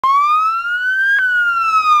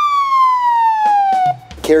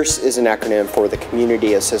CARES is an acronym for the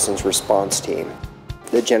Community Assistance Response Team.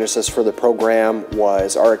 The genesis for the program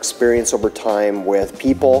was our experience over time with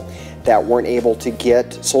people that weren't able to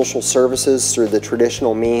get social services through the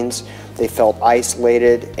traditional means. They felt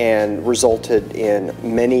isolated and resulted in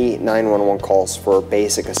many 911 calls for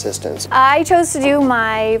basic assistance. I chose to do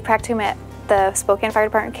my practicum at the Spokane Fire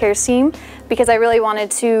Department CARES team because I really wanted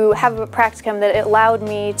to have a practicum that allowed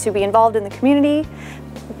me to be involved in the community,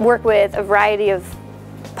 work with a variety of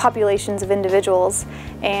populations of individuals,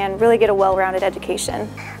 and really get a well-rounded education.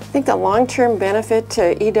 I think the long-term benefit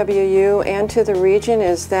to EWU and to the region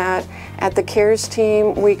is that at the CARES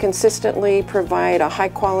team we consistently provide a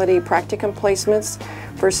high-quality practicum placements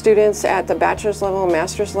for students at the bachelor's level and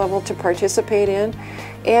master's level to participate in,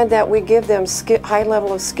 and that we give them high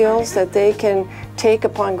level of skills that they can take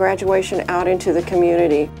upon graduation out into the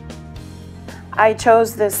community. I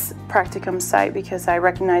chose this practicum site because I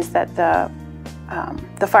recognized that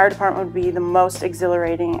the fire department would be the most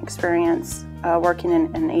exhilarating experience working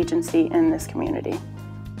in an agency in this community.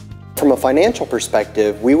 From a financial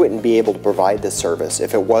perspective, we wouldn't be able to provide this service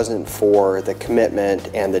if it wasn't for the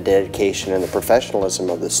commitment and the dedication and the professionalism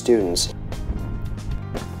of the students.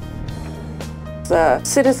 The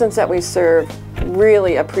citizens that we serve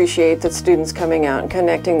really appreciate the students coming out and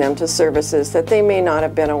connecting them to services that they may not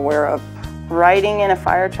have been aware of. Riding in a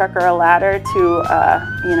fire truck or a ladder to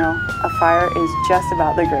a fire is just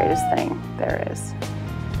about the greatest thing there is.